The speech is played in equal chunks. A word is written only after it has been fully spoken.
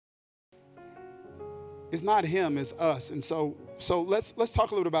It's not him, it's us. And so let's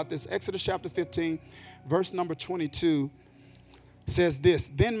talk a little bit about this. Exodus chapter 15, verse number 22 says this.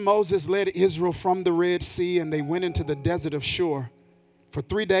 Then Moses led Israel from the Red Sea, and they went into the desert of Shur. For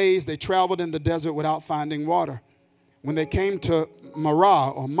 3 days they traveled in the desert without finding water. When they came to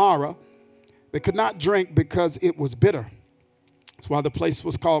Mara, they could not drink because it was bitter. That's why the place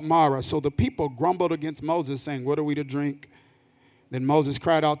was called Mara. So the people grumbled against Moses, saying, what are we to drink? Then Moses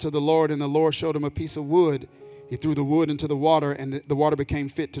cried out to the Lord, and the Lord showed him a piece of wood. He threw the wood into the water, and the water became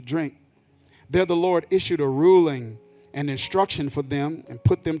fit to drink. There the Lord issued a ruling and instruction for them and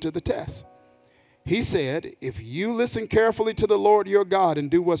put them to the test. He said, if you listen carefully to the Lord your God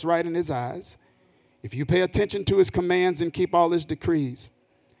and do what's right in his eyes, if you pay attention to his commands and keep all his decrees,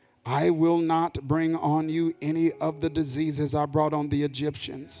 I will not bring on you any of the diseases I brought on the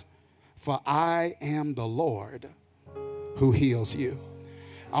Egyptians, for I am the Lord who heals you.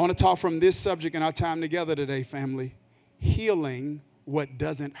 I want to talk from this subject in our time together today, family. Healing what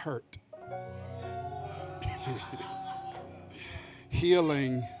doesn't hurt.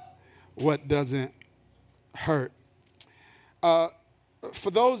 Healing what doesn't hurt.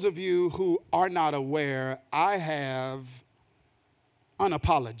 For those of you who are not aware, I have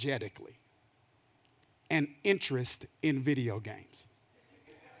unapologetically an interest in video games.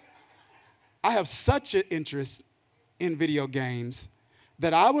 I have such an interest in video games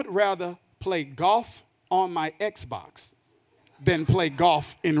that I would rather play golf on my Xbox than play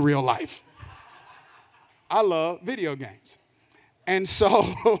golf in real life. I love video games. And so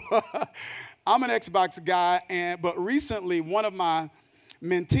I'm an Xbox guy, but recently one of my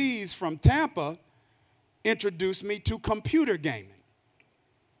mentees from Tampa introduced me to computer gaming.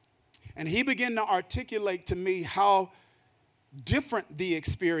 And he began to articulate to me how different the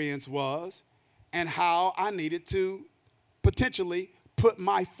experience was and how I needed to potentially put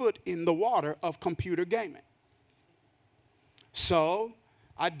my foot in the water of computer gaming. So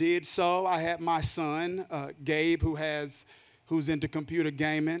I did so. I had my son, Gabe, who's into computer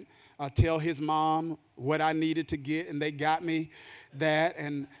gaming, tell his mom what I needed to get, and they got me that.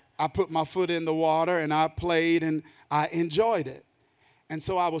 And I put my foot in the water, and I played, and I enjoyed it. And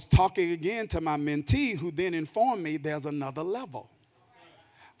so I was talking again to my mentee, who then informed me there's another level.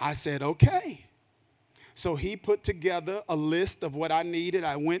 I said, okay. So he put together a list of what I needed.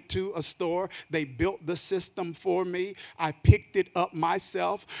 I went to a store. They built the system for me. I picked it up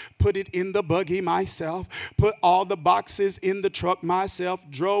myself, put it in the buggy myself, put all the boxes in the truck myself,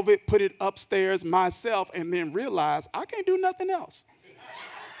 drove it, put it upstairs myself, and then realized I can't do nothing else.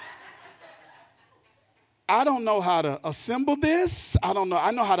 I don't know how to assemble this. I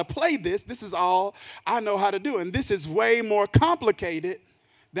know how to play this. This is all I know how to do. And this is way more complicated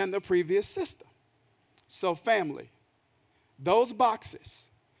than the previous system. So family, those boxes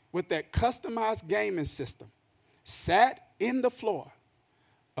with that customized gaming system sat in the floor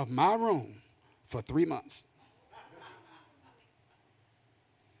of my room for 3 months.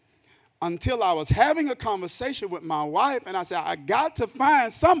 Until I was having a conversation with my wife, and I said, I got to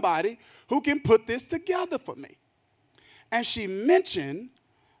find somebody who can put this together for me. And she mentioned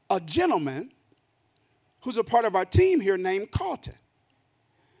a gentleman who's a part of our team here named Carlton.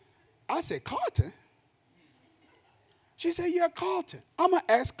 I said, Carlton? She said, yeah, Carlton. I'm going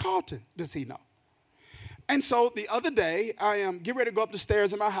to ask Carlton, does he know? And so the other day, I am getting ready to go up the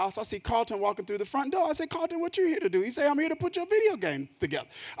stairs in my house. I see Carlton walking through the front door. I said, Carlton, what you here to do? He said, I'm here to put your video game together.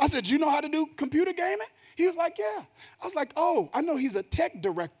 I said, you know how to do computer gaming? He was like, yeah. I was like, oh, I know he's a tech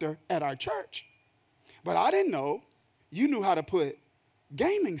director at our church. But I didn't know you knew how to put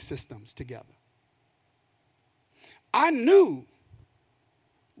gaming systems together. I knew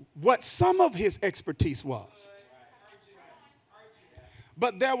what some of his expertise was.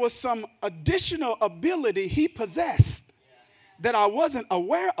 But there was some additional ability he possessed that I wasn't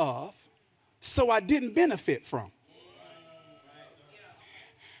aware of, so I didn't benefit from.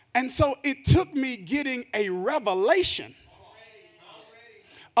 And so it took me getting a revelation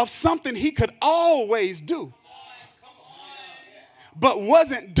of something he could always do, but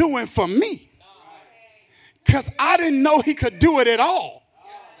wasn't doing for me, because I didn't know he could do it at all.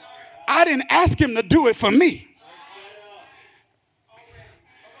 I didn't ask him to do it for me.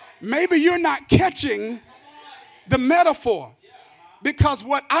 Maybe you're not catching the metaphor, because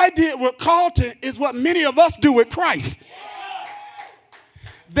what I did with Carlton is what many of us do with Christ.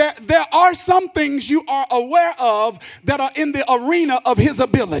 There are some things you are aware of that are in the arena of his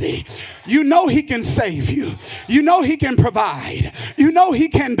ability. You know he can save you. You know he can provide. You know he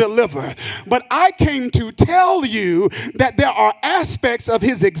can deliver. But I came to tell you that there are aspects of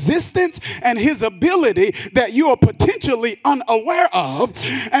his existence and his ability that you are potentially unaware of.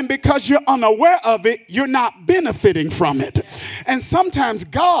 And because you're unaware of it, you're not benefiting from it. And sometimes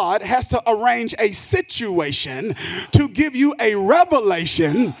God has to arrange a situation to give you a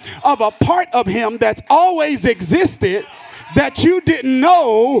revelation of a part of him that's always existed that you didn't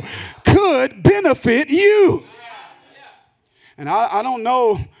know could benefit you. And I don't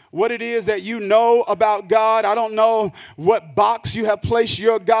know what it is that you know about God. I don't know what box you have placed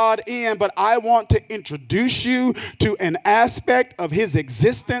your God in, but I want to introduce you to an aspect of his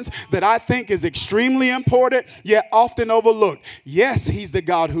existence that I think is extremely important, yet often overlooked. Yes, he's the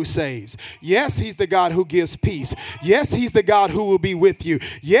God who saves. Yes, he's the God who gives peace. Yes, he's the God who will be with you.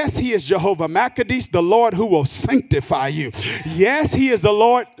 Yes, he is Jehovah Makkadesh, the Lord who will sanctify you. Yes, he is the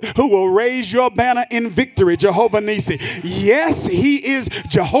Lord who will raise your banner in victory, Jehovah Nisi. Yes, he is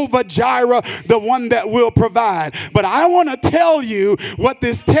Jehovah Jireh, the one that will provide. But I want to tell you what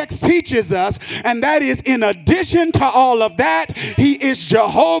this text teaches us, and that is, in addition to all of that, he is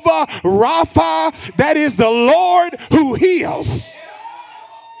Jehovah Rapha, that is the Lord who heals.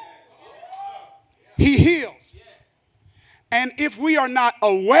 He heals. And if we are not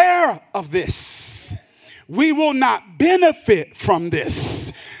aware of this, we will not benefit from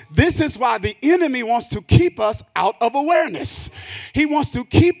this. This is why the enemy wants to keep us out of awareness. He wants to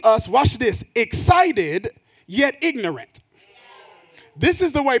keep us, watch this, excited yet ignorant. This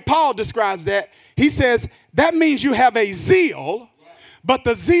is the way Paul describes that. He says that means you have a zeal, but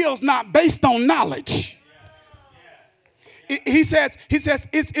the zeal's not based on knowledge. He says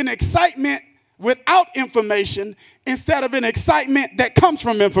it's an excitement without information instead of an excitement that comes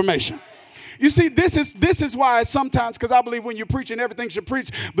from information. You see, this is why sometimes, because I believe when you're preaching, everything should preach,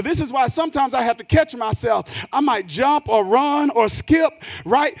 but this is why sometimes I have to catch myself. I might jump or run or skip,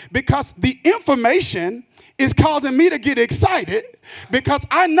 right? Because the information is causing me to get excited because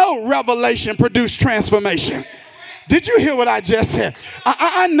I know revelation produced transformation. Did you hear what I just said?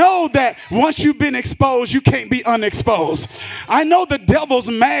 I know that once you've been exposed, you can't be unexposed. I know the devil's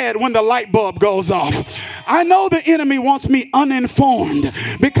mad when the light bulb goes off. I know the enemy wants me uninformed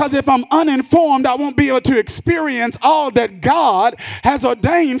because if I'm uninformed, I won't be able to experience all that God has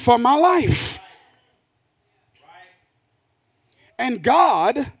ordained for my life. And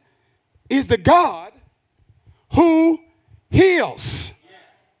God is the God who heals.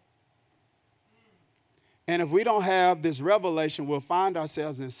 And if we don't have this revelation, we'll find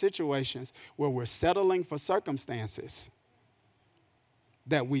ourselves in situations where we're settling for circumstances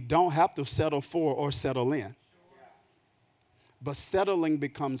that we don't have to settle for or settle in. But settling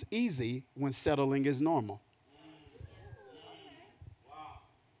becomes easy when settling is normal.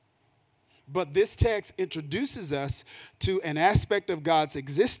 But this text introduces us to an aspect of God's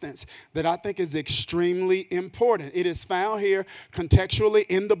existence that I think is extremely important. It is found here contextually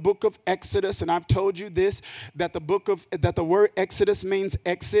in the book of Exodus, and I've told you this, that the word Exodus means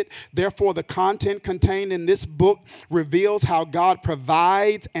exit. Therefore, the content contained in this book reveals how God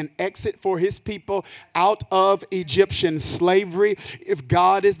provides an exit for his people out of Egyptian slavery. If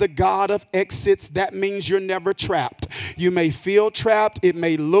God is the God of exits, that means you're never trapped. You may feel trapped, it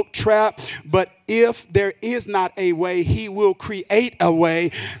may look trapped, but if there is not a way, he will create a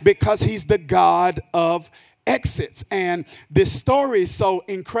way because he's the God of exits. And this story is so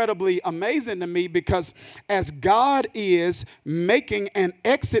incredibly amazing to me because as God is making an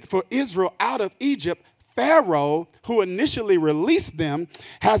exit for Israel out of Egypt, Pharaoh, who initially released them,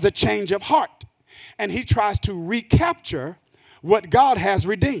 has a change of heart. And he tries to recapture what God has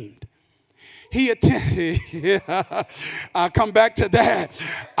redeemed. I'll come back to that.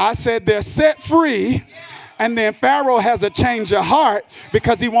 I said they're set free, and then Pharaoh has a change of heart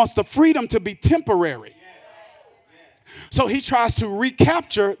because he wants the freedom to be temporary. So he tries to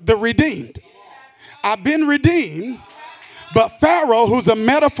recapture the redeemed. I've been redeemed, but Pharaoh, who's a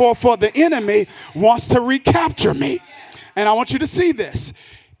metaphor for the enemy, wants to recapture me. And I want you to see this.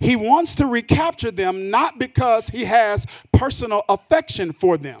 He wants to recapture them not because he has personal affection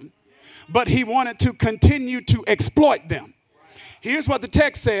for them, but he wanted to continue to exploit them. Here's what the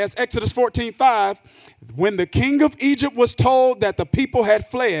text says, Exodus 14:5. When the king of Egypt was told that the people had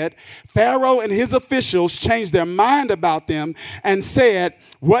fled, Pharaoh and his officials changed their mind about them and said,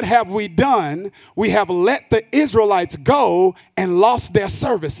 "What have we done? We have let the Israelites go and lost their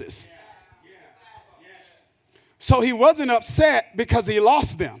services." So he wasn't upset because he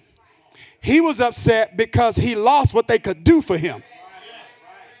lost them. He was upset because he lost what they could do for him.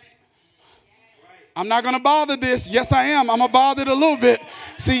 I'm not going to bother this. Yes, I am. I'm going to bother it a little bit.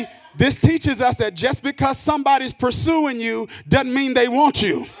 See, This teaches us that just because somebody's pursuing you doesn't mean they want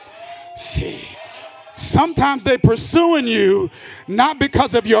you. See, sometimes they're pursuing you not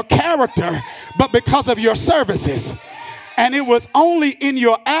because of your character, but because of your services. And it was only in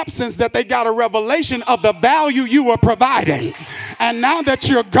your absence that they got a revelation of the value you were providing. And now that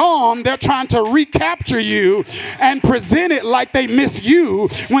you're gone, they're trying to recapture you and present it like they miss you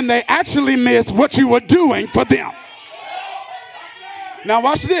when they actually miss what you were doing for them. Now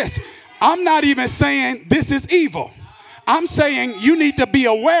watch this. I'm not even saying this is evil. I'm saying you need to be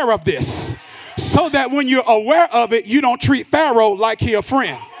aware of this so that when you're aware of it, you don't treat Pharaoh like he a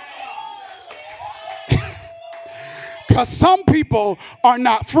friend. Because some people are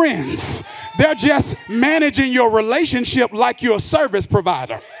not friends. They're just managing your relationship like you're a service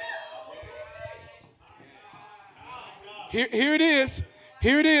provider. Here it is.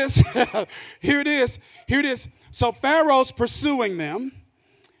 Here it is. Here it is. Here it is. So Pharaoh's pursuing them.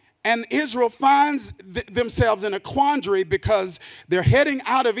 And Israel finds themselves in a quandary because they're heading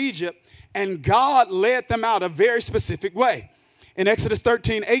out of Egypt. And God led them out a very specific way. In Exodus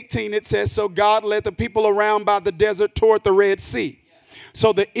 13:18, it says, so God led the people around by the desert toward the Red Sea.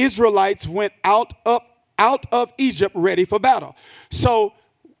 So the Israelites went out of Egypt ready for battle. So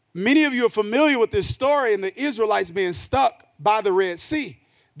many of you are familiar with this story and the Israelites being stuck by the Red Sea.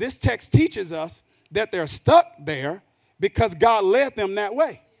 This text teaches us that they're stuck there because God led them that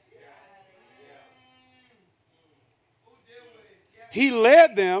way. He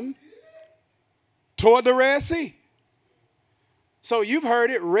led them toward the Red Sea. So you've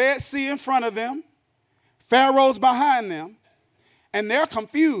heard it, Red Sea in front of them, Pharaoh's behind them, and they're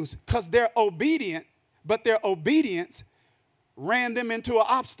confused because they're obedient, but their obedience ran them into an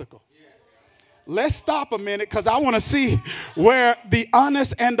obstacle. Let's stop a minute because I want to see where the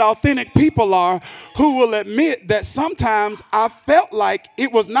honest and authentic people are who will admit that sometimes I felt like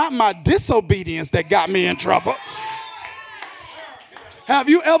it was not my disobedience that got me in trouble. Have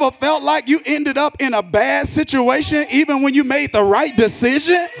you ever felt like you ended up in a bad situation even when you made the right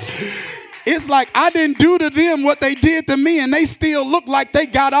decision? It's like I didn't do to them what they did to me and they still look like they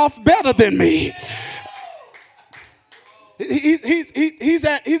got off better than me. He's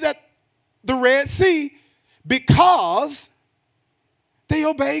at the Red Sea because they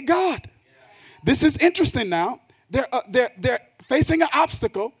obeyed God. This is interesting now. They're facing an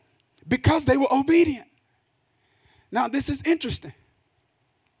obstacle because they were obedient. Now this is interesting.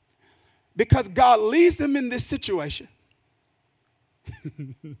 Because God leads them in this situation.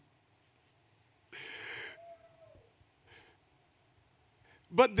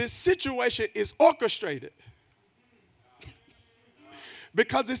 But this situation is orchestrated.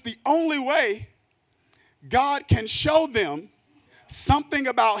 Because it's the only way God can show them something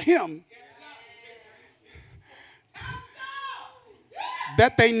about him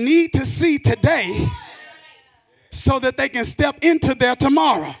that they need to see today so that they can step into their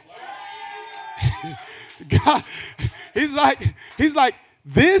tomorrow. God, he's like,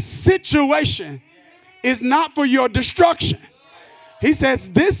 this situation is not for your destruction. He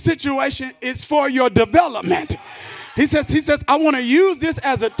says, this situation is for your development. He says, I want to use this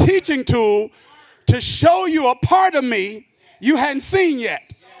as a teaching tool to show you a part of me you hadn't seen yet.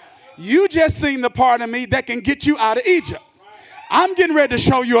 You just seen the part of me that can get you out of Egypt. I'm getting ready to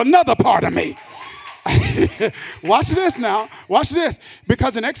show you another part of me. Watch this now. Watch this.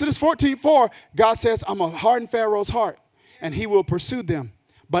 Because in Exodus 14:4, God says, I'm going to harden Pharaoh's heart and he will pursue them.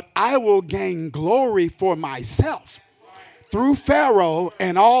 But I will gain glory for myself through Pharaoh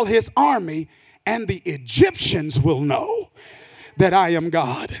and all his army, and the Egyptians will know that I am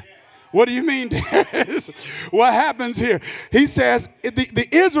God. What do you mean, Darius? What happens here? He says the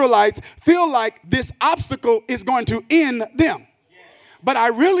Israelites feel like this obstacle is going to end them. But I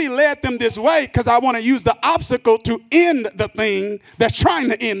really led them this way because I want to use the obstacle to end the thing that's trying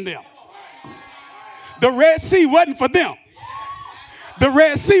to end them. The Red Sea wasn't for them. The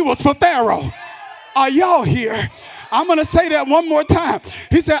Red Sea was for Pharaoh. Are y'all here? I'm going to say that one more time.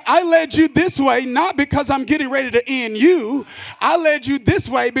 He said, I led you this way, not because I'm getting ready to end you. I led you this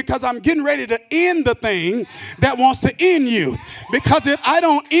way because I'm getting ready to end the thing that wants to end you. Because if I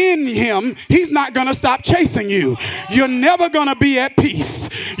don't end him, he's not going to stop chasing you. You're never going to be at peace.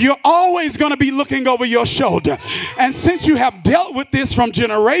 You're always going to be looking over your shoulder. And since you have dealt with this from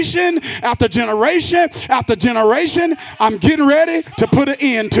generation after generation after generation, I'm getting ready to put an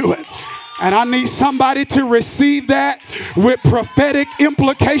end to it. And I need somebody to receive that with prophetic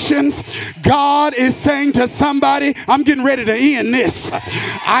implications. God is saying to somebody, I'm getting ready to end this.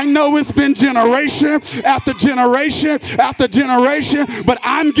 I know it's been generation after generation after generation, but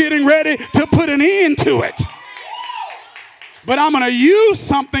I'm getting ready to put an end to it. But I'm going to use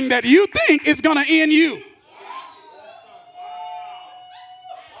something that you think is going to end you.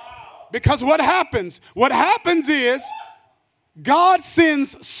 Because what happens? What happens is God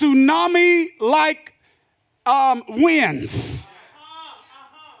sends tsunami-like winds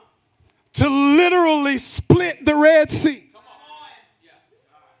to literally split the Red Sea.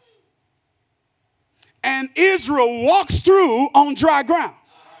 And Israel walks through on dry ground.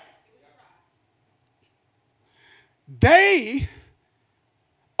 They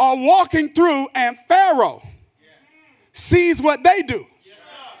are walking through, and Pharaoh sees what they do.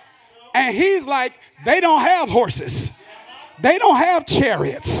 And he's like, they don't have horses. They don't have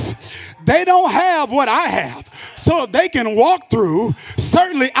chariots. They don't have what I have. So if they can walk through,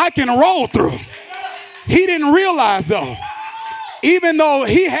 certainly I can roll through. He didn't realize, though, even though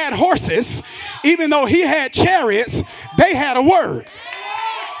he had horses, even though he had chariots, they had a word.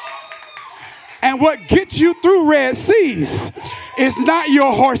 And what gets you through Red Seas is not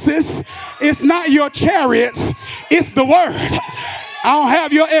your horses, it's not your chariots, it's the word. I don't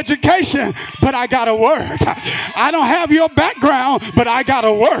have your education, but I got a word. I don't have your background, but I got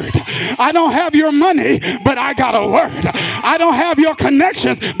a word. I don't have your money, but I got a word. I don't have your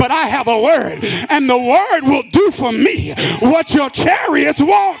connections, but I have a word. And the word will do for me what your chariots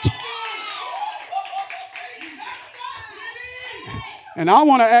won't. And I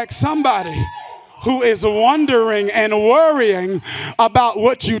want to ask somebody who is wondering and worrying about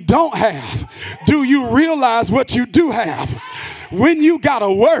what you don't have, do you realize what you do have? When you got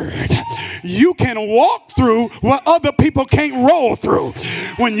a word, you can walk through what other people can't roll through.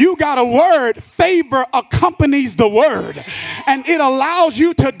 When you got a word, favor accompanies the word, and it allows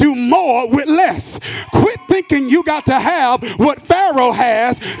you to do more with less. Quit thinking you got to have what Pharaoh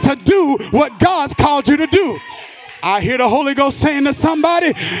has to do what God's called you to do. I hear the Holy Ghost saying to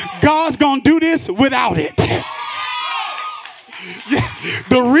somebody, God's going to do this without it. Yeah,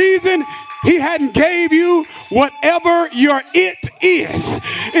 the reason he hadn't gave you whatever your it is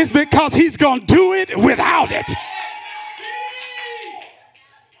because he's going to do it without it.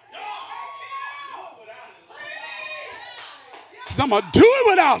 So I'm going to do it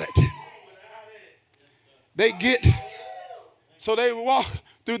without it. So they walk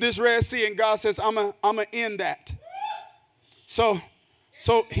through this Red Sea, and God says, I'm going to end that. So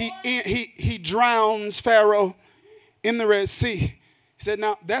he drowns Pharaoh in the Red Sea. He said,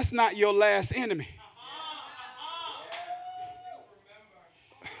 now, that's not your last enemy.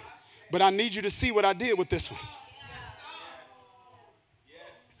 But I need you to see what I did with this one.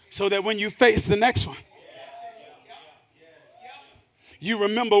 So that when you face the next one, you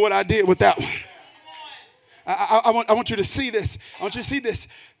remember what I did with that one. I want you to see this. I want you to see this.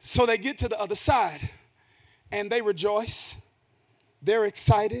 So they get to the other side, and they rejoice. They're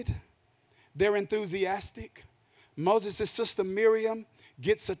excited. They're enthusiastic. Moses' sister Miriam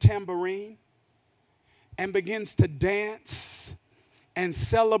gets a tambourine and begins to dance and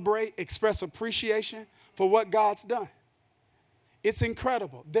celebrate, express appreciation for what God's done. It's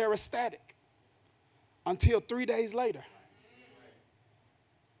incredible. They're ecstatic. Until 3 days later,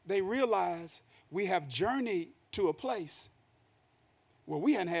 they realize we have journeyed to a place where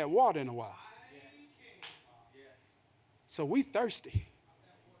we hadn't had water in a while. So we thirsty.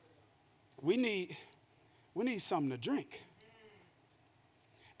 We need something to drink.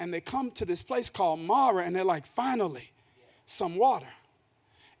 And they come to this place called Marah, and they're like, finally, some water.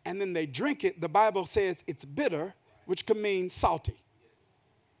 And then they drink it. The Bible says it's bitter, which could mean salty.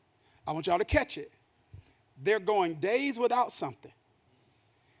 I want y'all to catch it. They're going days without something.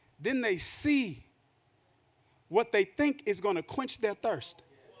 Then they see what they think is going to quench their thirst.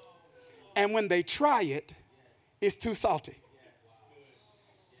 And when they try it, it's too salty.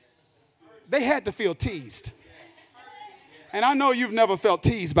 They had to feel teased. And I know you've never felt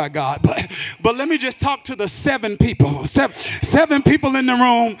teased by God, but let me just talk to the seven people in the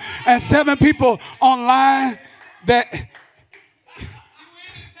room and 7 people online that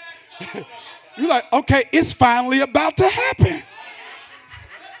you're like, okay, it's finally about to happen.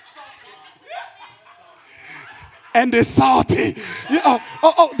 And it's salty.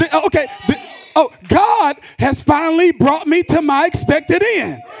 Okay. God has finally brought me to my expected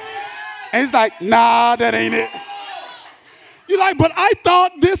end. And he's like, nah, that ain't it. You're like, but I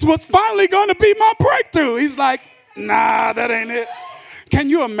thought this was finally going to be my breakthrough. He's like, nah, that ain't it. Can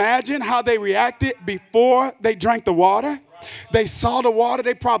you imagine how they reacted before they drank the water? They saw the water.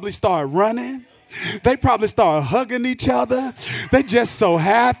 They probably started running. They probably started hugging each other. They just so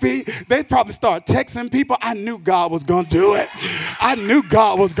happy. They probably started texting people. I knew God was going to do it. I knew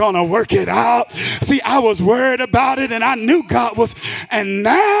God was going to work it out. See, I was worried about it, and I knew God was. And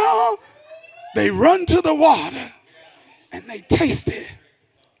now they run to the water, And they taste it.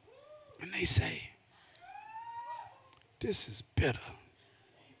 And they say, this is bitter.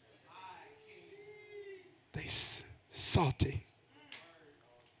 They salty.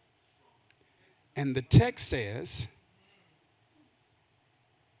 And the text says,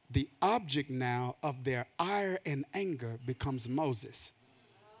 the object now of their ire and anger becomes Moses.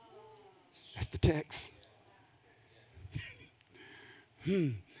 That's the text.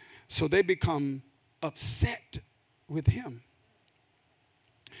 So they become upset with him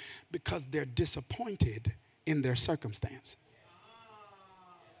because they're disappointed in their circumstance.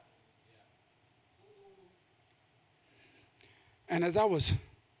 And as I was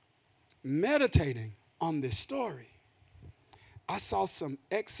meditating on this story, I saw some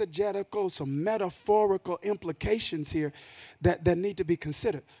exegetical, some metaphorical implications here that need to be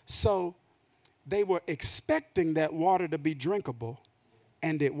considered. So they were expecting that water to be drinkable,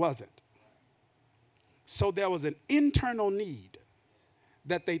 and it wasn't. So there was an internal need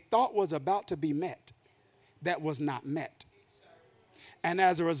that they thought was about to be met that was not met. And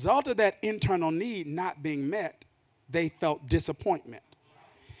as a result of that internal need not being met, they felt disappointment.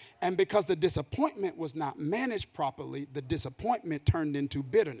 And because the disappointment was not managed properly, the disappointment turned into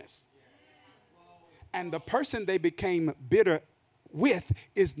bitterness. And the person they became bitter with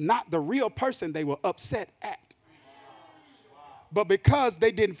is not the real person they were upset at. But because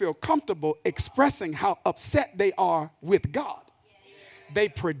they didn't feel comfortable expressing how upset they are with God, they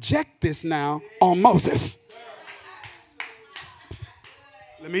project this now on Moses.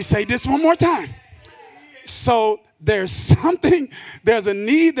 Let me say this one more time. So there's a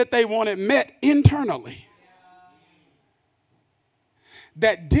need that they wanted met internally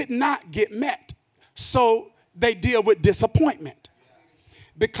that did not get met. So they deal with disappointment.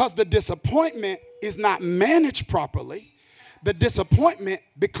 Because the disappointment is not managed properly, the disappointment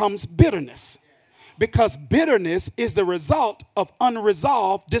becomes bitterness. Because bitterness is the result of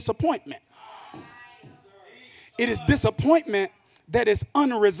unresolved disappointment. It is disappointment that is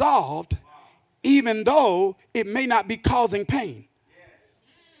unresolved, even though it may not be causing pain.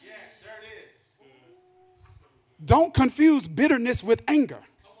 Don't confuse bitterness with anger,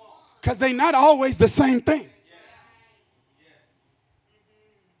 because they're not always the same thing.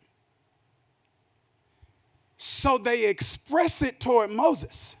 So they express it toward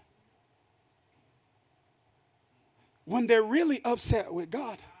Moses when they're really upset with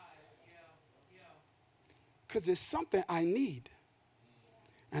God. Because it's something I need,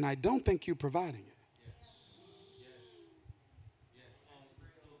 and I don't think you're providing it.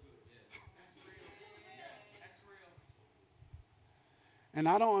 And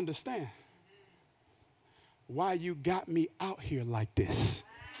I don't understand why you got me out here like this.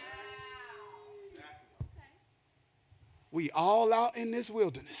 We all out in this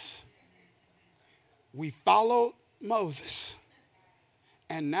wilderness. We followed Moses.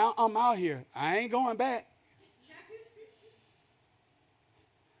 And now I'm out here. I ain't going back.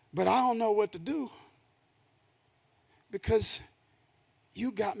 But I don't know what to do because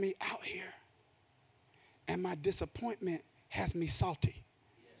you got me out here. And my disappointment has me salty.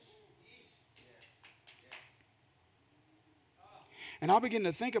 And I begin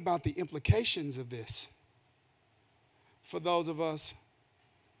to think about the implications of this for those of us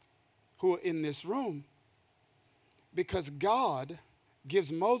who are in this room, because God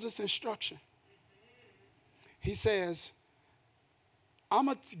gives Moses instruction. He says, I'm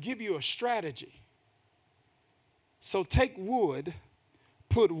going to give you a strategy. So take wood,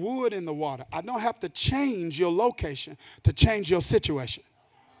 put wood in the water. I don't have to change your location to change your situation.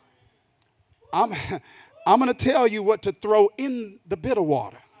 I'm going to tell you what to throw in the bitter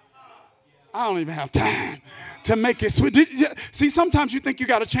water. I don't even have time to make it sweet. See, sometimes you think you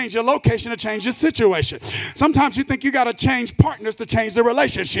got to change your location to change your situation. Sometimes you think you got to change partners to change the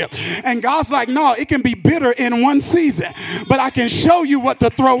relationship. And God's like, no, it can be bitter in one season, but I can show you what to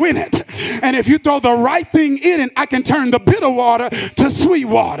throw in it. And if you throw the right thing in it, I can turn the bitter water to sweet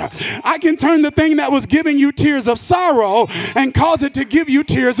water. I can turn the thing that was giving you tears of sorrow and cause it to give you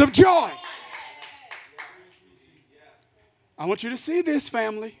tears of joy. I want you to see this,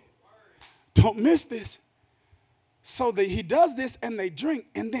 family. Don't miss this. So he does this and they drink,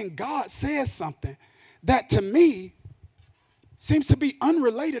 and then God says something that to me seems to be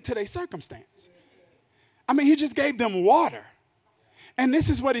unrelated to their circumstance. I mean, he just gave them water. And this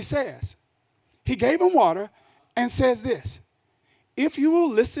is what he says. He gave them water and says this: if you will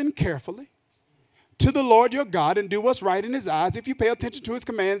listen carefully to the Lord your God and do what's right in his eyes, if you pay attention to his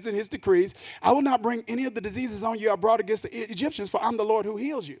commands and his decrees, I will not bring any of the diseases on you I brought against the Egyptians, for I'm the Lord who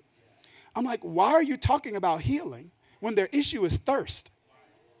heals you. I'm like, why are you talking about healing when their issue is thirst?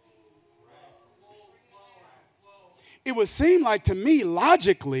 it would seem like to me,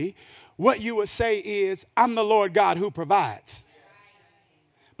 logically, what you would say is, I'm the Lord God who provides.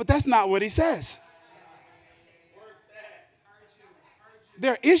 But that's not what he says.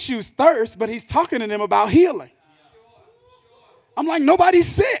 Their issues thirst, but he's talking to them about healing. I'm like, nobody's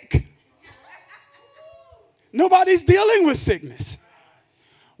sick. Nobody's dealing with sickness.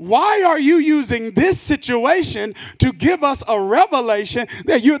 Why are you using this situation to give us a revelation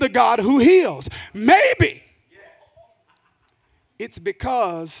that you're the God who heals? Maybe it's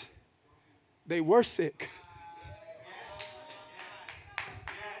because they were sick.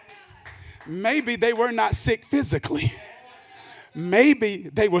 Maybe they were not sick physically. Maybe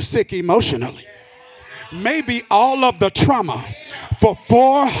they were sick emotionally. Maybe all of the trauma for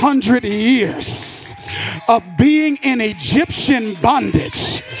 400 years of being in Egyptian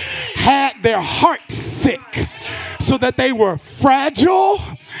bondage had their heart sick, so that they were fragile,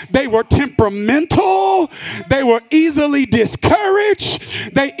 they were temperamental, they were easily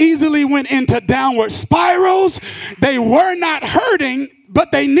discouraged, they easily went into downward spirals. They were not hurting,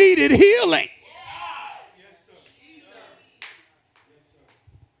 but they needed healing.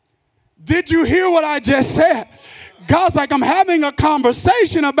 Did you hear what I just said? God's like, I'm having a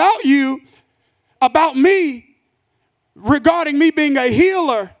conversation about you, about me, regarding me being a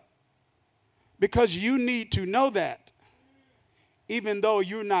healer, because you need to know that even though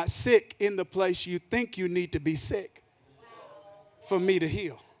you're not sick in the place you think you need to be sick for me to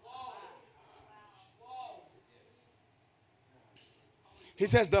heal. He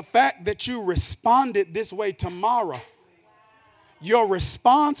says the fact that you responded this way tomorrow, your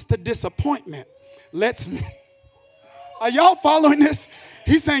response to disappointment lets me. Are y'all following this?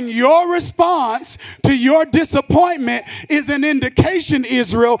 He's saying your response to your disappointment is an indication,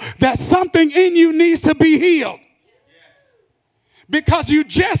 Israel, that something in you needs to be healed. Because you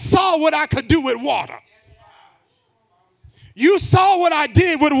just saw what I could do with water. You saw what I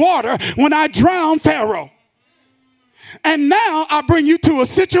did with water when I drowned Pharaoh. And now I bring you to a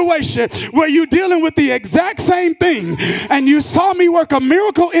situation where you're dealing with the exact same thing. And you saw me work a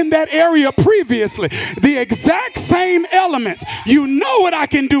miracle in that area previously. The exact same elements. You know what I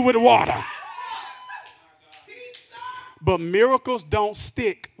can do with water. But miracles don't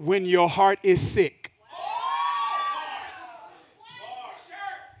stick when your heart is sick.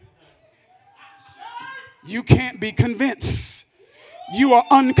 You can't be convinced. You are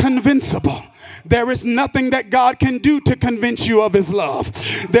unconvincible. There is nothing that God can do to convince you of his love.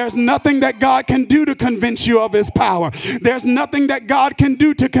 There's nothing that God can do to convince you of his power. There's nothing that God can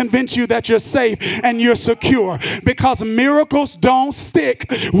do to convince you that you're safe and you're secure, because miracles don't stick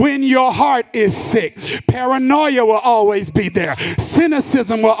when your heart is sick. Paranoia will always be there.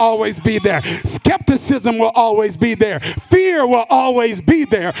 Cynicism will always be there. Skepticism will always be there. Fear will always be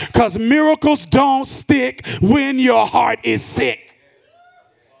there, because miracles don't stick when your heart is sick.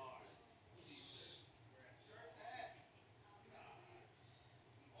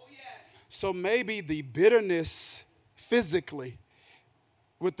 So maybe the bitterness physically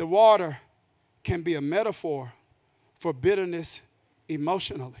with the water can be a metaphor for bitterness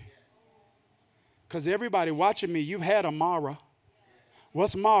emotionally. Because everybody watching me, you've had a Mara.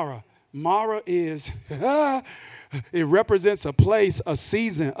 What's Mara? Mara is, it represents a place, a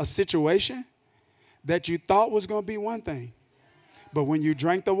season, a situation that you thought was going to be one thing. But when you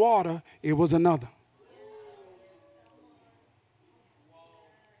drank the water, it was another.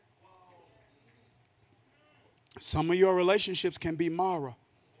 Some of your relationships can be Mara.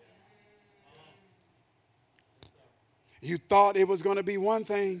 You thought it was going to be one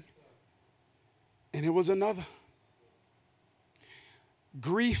thing, and it was another.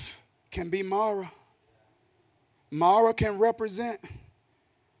 Grief can be Mara. Mara can represent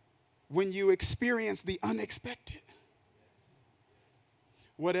when you experience the unexpected.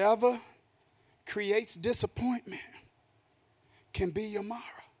 Whatever creates disappointment can be your Mara.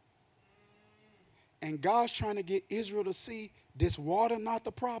 And God's trying to get Israel to see this water not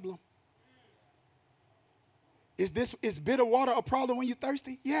the problem. Is bitter water a problem when you're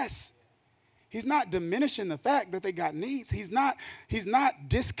thirsty? Yes. He's not diminishing the fact that they got needs. He's not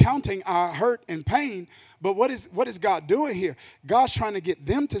discounting our hurt and pain. But what is God doing here? God's trying to get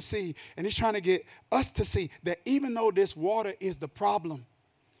them to see, and he's trying to get us to see that even though this water is the problem,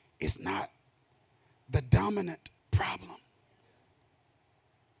 it's not the dominant problem.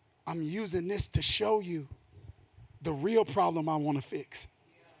 I'm using this to show you the real problem I want to fix.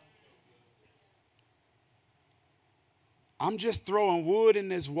 I'm just throwing wood in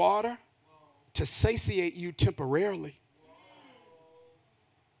this water to satiate you temporarily.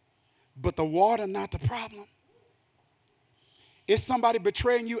 But the water, not the problem. Is somebody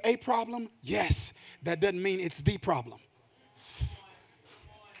betraying you a problem? Yes. That doesn't mean it's the problem.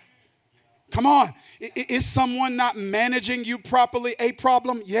 Come on. Is someone not managing you properly a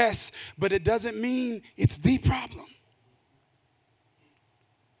problem? Yes, but it doesn't mean it's the problem.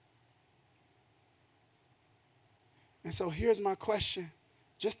 And so here's my question.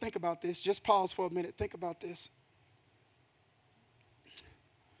 Just think about this. Just pause for a minute. Think about this.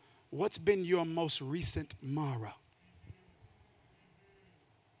 What's been your most recent Mara?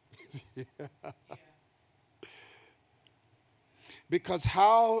 Because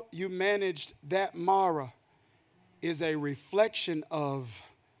how you managed that Mara is a reflection of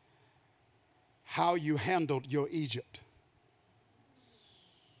how you handled your Egypt.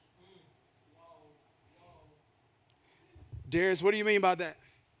 Darius, what do you mean by that?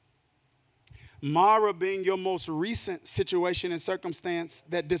 Mara being your most recent situation and circumstance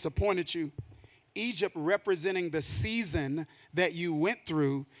that disappointed you. Egypt representing the season that you went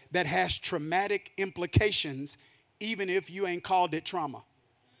through that has traumatic implications, even if you ain't called it trauma.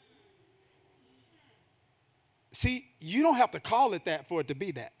 See, you don't have to call it that for it to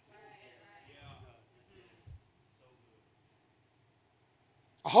be that.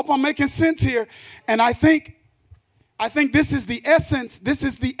 I hope I'm making sense here. And I think this is the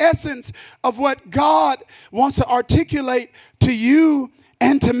essence of what God wants to articulate to you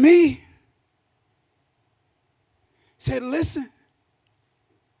and to me. Said, listen,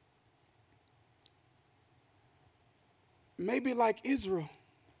 maybe like Israel,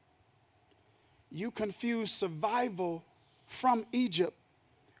 you confuse survival from Egypt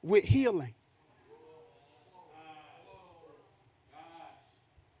with healing.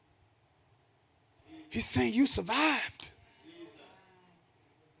 He's saying you survived.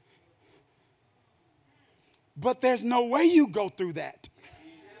 But there's no way you go through that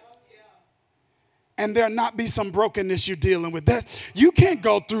and there not be some brokenness you're dealing with. You can't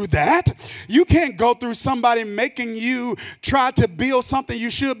go through that. You can't go through somebody making you try to build something you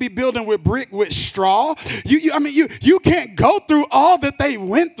should be building with brick, with straw. You can't go through all that they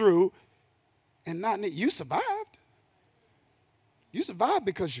went through and not need. You survived. You survived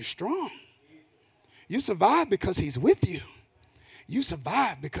because you're strong. You survived because he's with you. You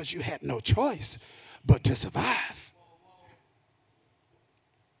survived because you had no choice but to survive.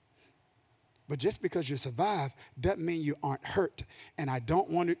 But just because you survive doesn't mean you aren't hurt. And I don't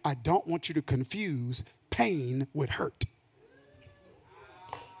want you to confuse pain with hurt.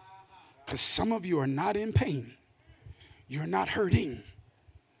 Because some of you are not in pain. You're not hurting,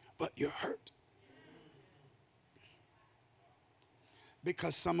 but you're hurt.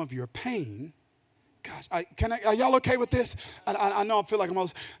 Because some of your pain, gosh, are y'all okay with this? I know I feel like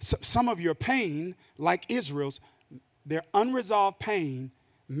some of your pain, like Israel's, their unresolved pain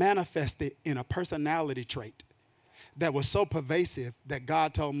manifested in a personality trait that was so pervasive that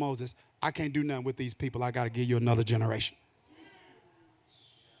God told Moses, I can't do nothing with these people. I got to give you another generation.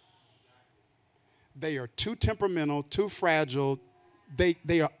 They are too temperamental, too fragile.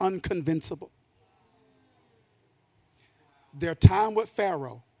 They are unconvincible. Their time with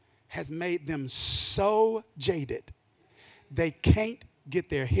Pharaoh has made them so jaded, they can't get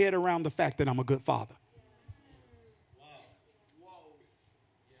their head around the fact that I'm a good father.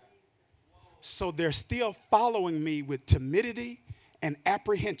 So they're still following me with timidity and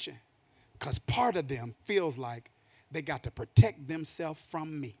apprehension because part of them feels like they got to protect themselves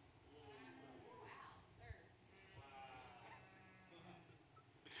from me.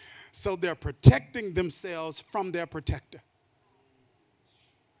 So they're protecting themselves from their protector.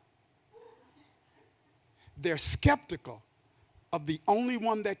 They're skeptical of the only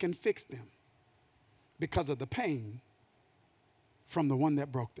one that can fix them because of the pain from the one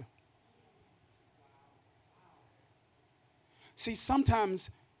that broke them. See, sometimes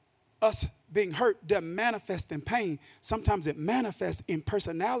us being hurt doesn't manifest in pain. Sometimes it manifests in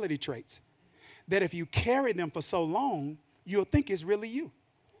personality traits that if you carry them for so long, you'll think it's really you.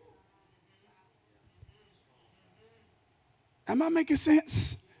 Am I making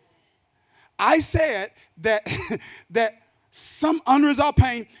sense? I said that some unresolved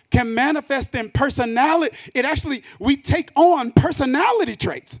pain can manifest in personality. We take on personality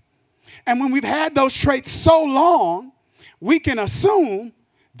traits. And when we've had those traits so long, we can assume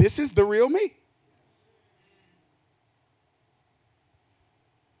this is the real me.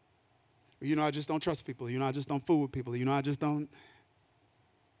 I just don't trust people. I just don't fool with people. I just don't.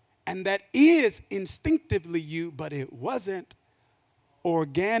 And that is instinctively you, but it wasn't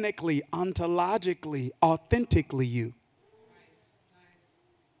organically, ontologically, authentically you.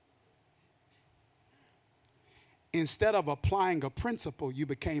 Instead of applying a principle, you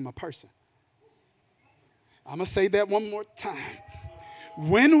became a person. I'm going to say that one more time.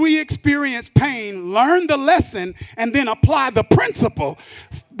 When we experience pain, learn the lesson and then apply the principle,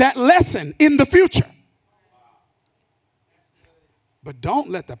 that lesson in the future. But don't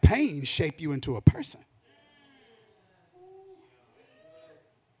let the pain shape you into a person.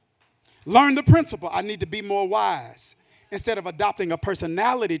 Learn the principle. I need to be more wise instead of adopting a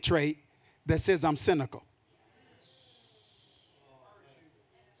personality trait that says I'm cynical.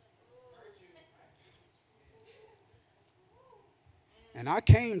 And I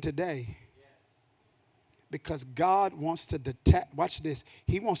came today because God wants to watch this.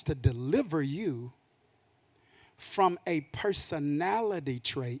 He wants to deliver you from a personality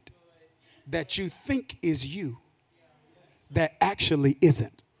trait that you think is you that actually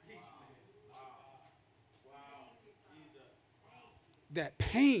isn't. That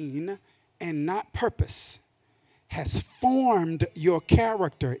pain and not purpose has formed your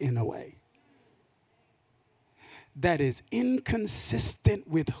character in a way that is inconsistent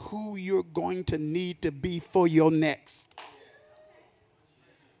with who you're going to need to be for your next.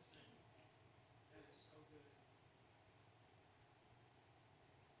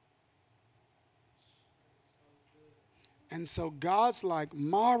 And so God's like,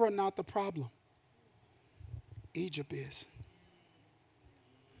 Mara not the problem. Egypt is.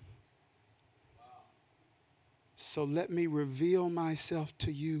 So let me reveal myself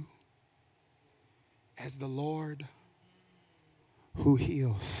to you as the Lord who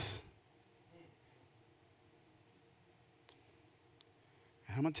heals.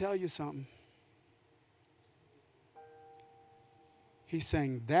 And I'm going to tell you something. He's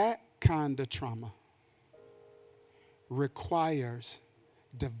saying that kind of trauma requires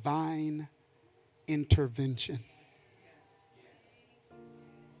divine intervention.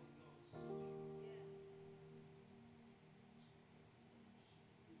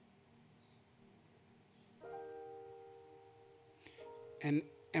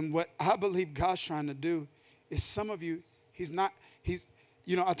 And what I believe God's trying to do is some of you,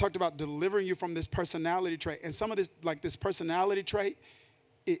 I talked about delivering you from this personality trait. And some of this, like this personality trait,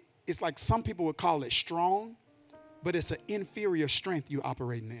 it's like some people would call it strong, but it's an inferior strength you're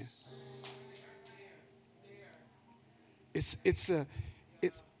operating in. It's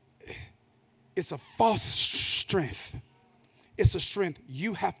a false strength. It's a strength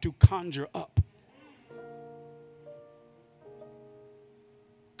you have to conjure up.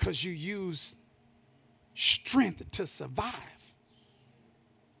 Because you use strength to survive.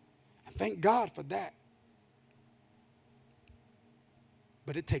 And thank God for that.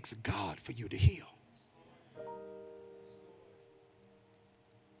 But it takes God for you to heal.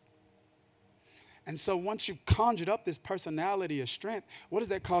 And so once you've conjured up this personality of strength, what does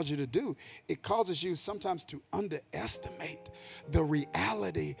that cause you to do? It causes you sometimes to underestimate the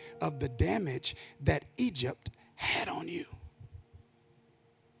reality of the damage that Egypt had on you.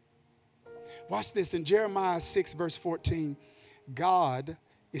 Watch this. In Jeremiah 6, verse 14, God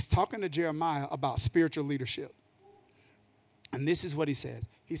is talking to Jeremiah about spiritual leadership. And this is what he says.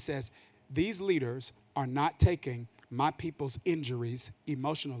 He says, these leaders are not taking my people's injuries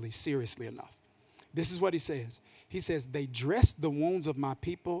emotionally seriously enough. This is what he says. He says, they dress the wounds of my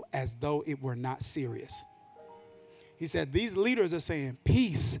people as though it were not serious. He said, these leaders are saying,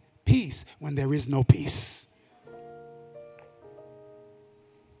 peace, peace, when there is no peace.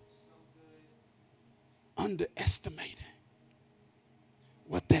 Underestimating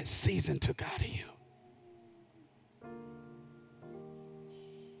what that season took out of you.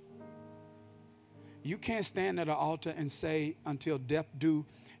 You can't stand at an altar and say, until death do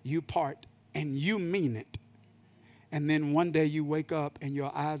you part, and you mean it. And then one day you wake up and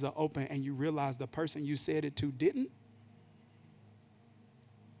your eyes are open and you realize the person you said it to didn't.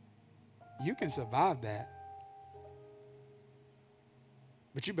 You can survive that.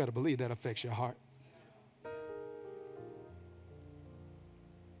 But you better believe that affects your heart.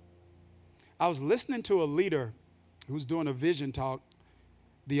 I was listening to a leader who was doing a vision talk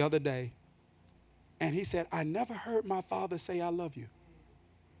the other day, and he said, I never heard my father say I love you.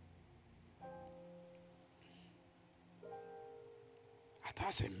 I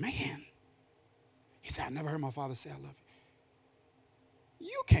said, man. He said, I never heard my father say I love you.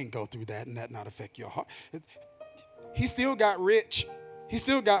 You can't go through that and that not affect your heart. He still got rich. He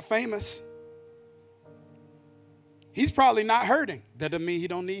still got famous. He's probably not hurting. That doesn't mean he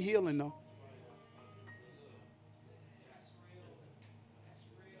don't need healing, though.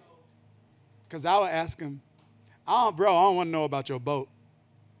 Because I would ask him, bro, I don't want to know about your boat.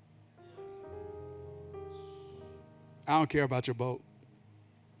 I don't care about your boat.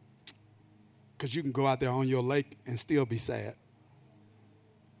 Because you can go out there on your lake and still be sad.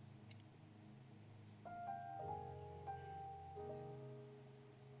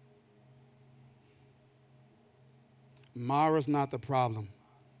 Mara's not the problem.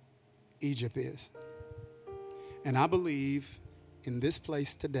 Egypt is. And I believe in this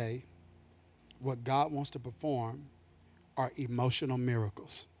place today, what God wants to perform are emotional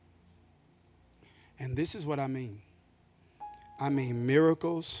miracles. And this is what I mean. I mean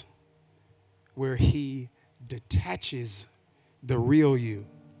miracles where he detaches the real you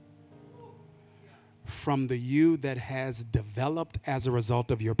from the you that has developed as a result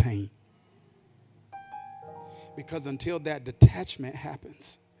of your pain. Because until that detachment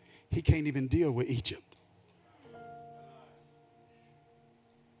happens, he can't even deal with Egypt.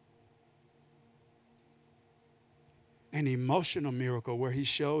 An emotional miracle where he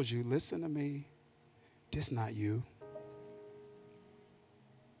shows you, listen to me, this not you.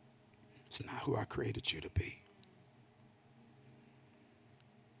 It's not who I created you to be.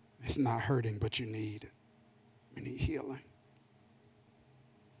 It's not hurting, but you need healing.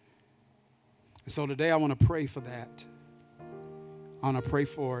 And so today I want to pray for that. I want to pray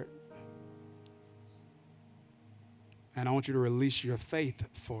for it. And I want you to release your faith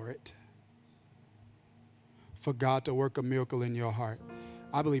for it. For God to work a miracle in your heart.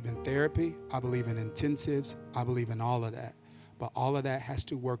 I believe in therapy. I believe in intensives. I believe in all of that. But all of that has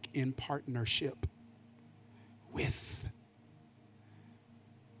to work in partnership with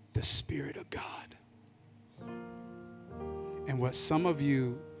the Spirit of God. And what some of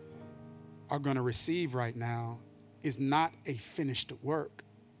you are going to receive right now is not a finished work.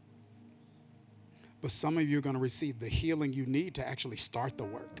 But some of you are going to receive the healing you need to actually start the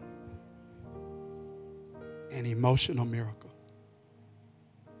work. An emotional miracle.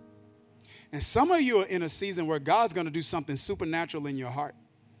 And some of you are in a season where God's going to do something supernatural in your heart.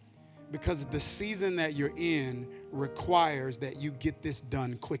 Because the season that you're in requires that you get this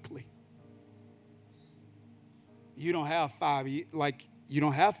done quickly. You don't have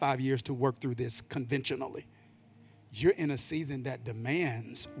 5 years to work through this conventionally. You're in a season that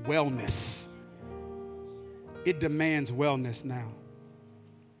demands wellness. It demands wellness now.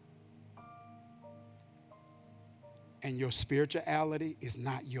 And your spirituality is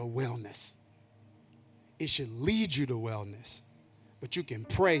not your wellness. It should lead you to wellness. But you can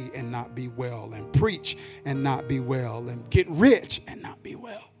pray and not be well, and preach and not be well, and get rich and not be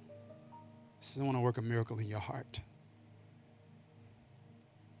well. So I want to work a miracle in your heart.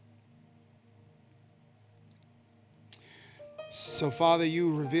 So, Father,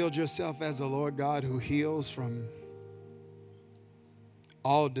 you revealed yourself as the Lord God who heals from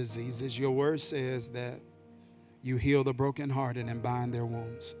all diseases. Your word says that you heal the brokenhearted and bind their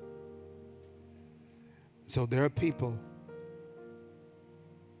wounds. So there are people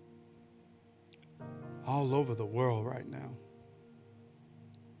all over the world right now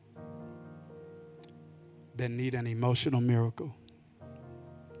that need an emotional miracle.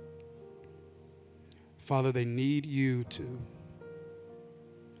 Father, they need you to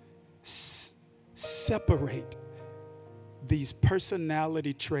separate these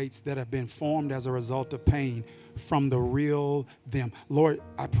personality traits that have been formed as a result of pain from the real them. Lord,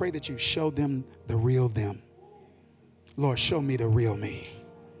 I pray that you show them the real them. Lord, show me the real me.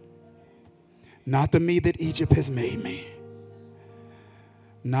 Not the me that Egypt has made me.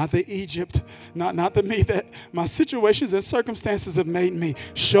 Not the Egypt, not the me that my situations and circumstances have made me.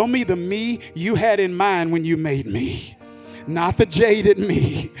 Show me the me you had in mind when you made me. Not the jaded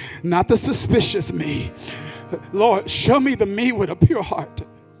me, not the suspicious me. Lord, show me the me with a pure heart.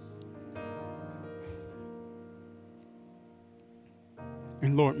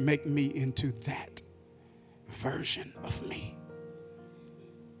 And Lord, make me into that version of me.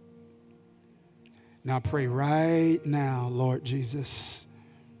 Now I pray right now, Lord Jesus,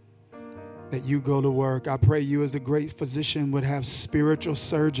 that you go to work. I pray you as a great physician would have spiritual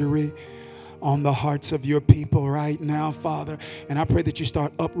surgery on the hearts of your people right now, Father. And I pray that you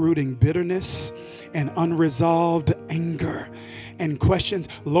start uprooting bitterness and unresolved anger and questions.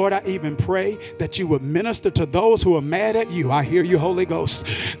 Lord, I even pray that you would minister to those who are mad at you. I hear you, Holy Ghost.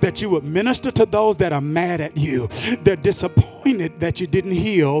 That you would minister to those that are mad at you. They're disappointed that you didn't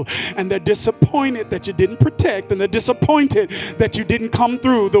heal, and they're disappointed that you didn't protect, and they're disappointed that you didn't come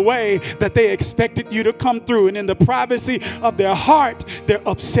through the way that they expected you to come through. And in the privacy of their heart, they're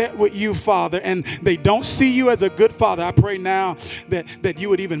upset with you, Father, and they don't see you as a good Father. I pray now that you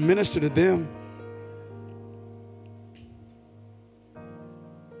would even minister to them.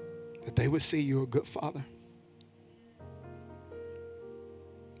 That they would see you a good Father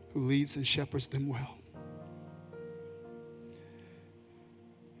who leads and shepherds them well.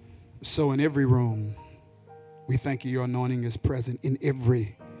 So in every room, we thank you, your anointing is present in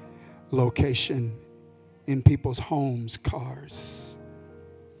every location, in people's homes, cars.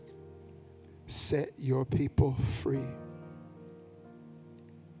 set your people free.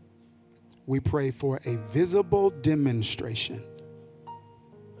 We pray for a visible demonstration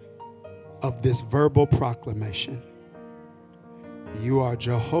of this verbal proclamation. You are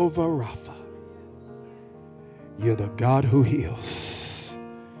Jehovah Rapha. You're the God who heals.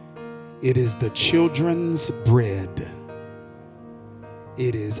 It is the children's bread.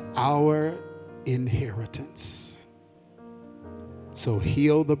 It is our inheritance. So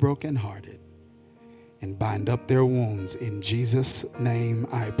heal the brokenhearted and bind up their wounds. In Jesus' name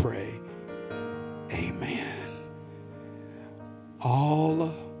I pray. Amen.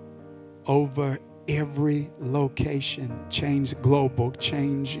 All over every location, Change Global,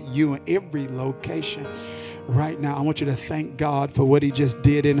 Change You, in every location. Right now, I want you to thank God for what he just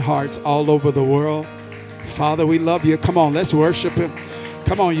did in hearts all over the world. Father, we love you. Come on, let's worship him.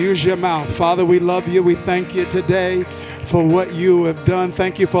 Come on, use your mouth. Father, we love you. We thank you today for what you have done.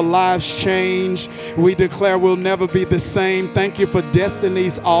 Thank you for lives changed. We declare we'll never be the same. Thank you for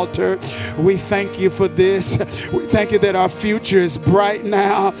destinies altered. We thank you for this. We thank you that our future is bright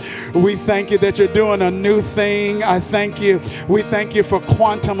now. We thank you that you're doing a new thing. I thank you. We thank you for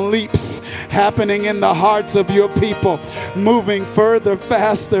quantum leaps happening in the hearts of your people, moving further,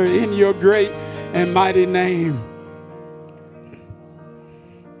 faster in your great and mighty name.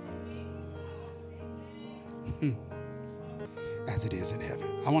 As it is in heaven.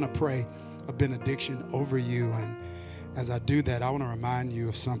 I want to pray a benediction over you, and as I do that, I want to remind you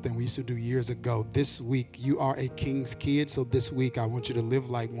of something we used to do years ago. This week, you are a king's kid, so this week I want you to live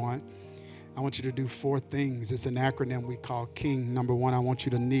like one. I want you to do 4 things. It's an acronym we call KING. Number 1, I want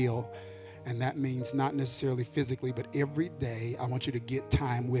you to kneel, and that means not necessarily physically, but every day I want you to get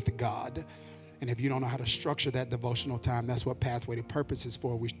time with God. And if you don't know how to structure that devotional time, that's what Pathway to Purpose is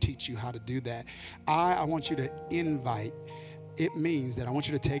for. We teach you how to do that. I want you to invite. It means that I want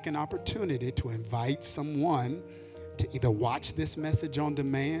you to take an opportunity to invite someone to either watch this message on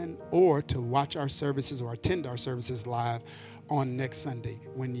demand or to watch our services or attend our services live on next Sunday.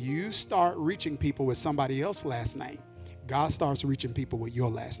 When you start reaching people with somebody else's last name, God starts reaching people with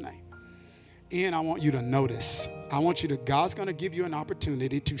your last name. And I want you to notice, God's going to give you an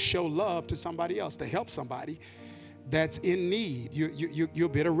opportunity to show love to somebody else, to help somebody that's in need. You'll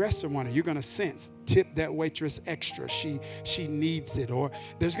be at a restaurant and you're going to sense, tip that waitress extra. She needs it. Or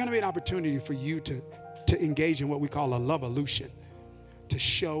there's going to be an opportunity for you to engage in what we call a love-olution, to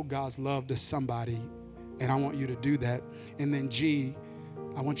show God's love to somebody. And I want you to do that. And then G,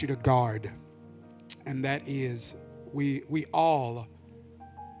 I want you to guard. And that is, we all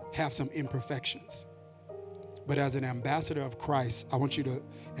have some imperfections. But as an ambassador of Christ, I want you to,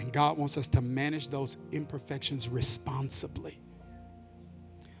 and God wants us to manage those imperfections responsibly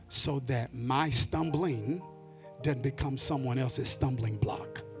so that my stumbling doesn't become someone else's stumbling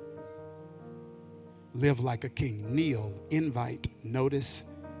block. Live like a king. Kneel, invite, notice,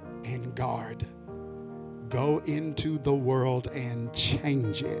 and guard. Go into the world and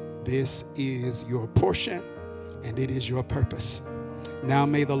change it. This is your portion and it is your purpose. Now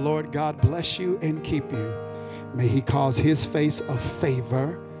may the Lord God bless you and keep you. May he cause his face of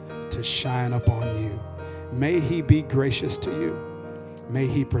favor to shine upon you. May he be gracious to you. May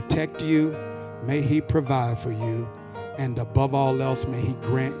he protect you. May he provide for you. And above all else, may he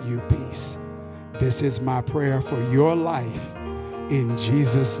grant you peace. This is my prayer for your life in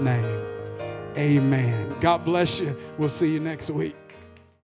Jesus' name. Amen. God bless you. We'll see you next week.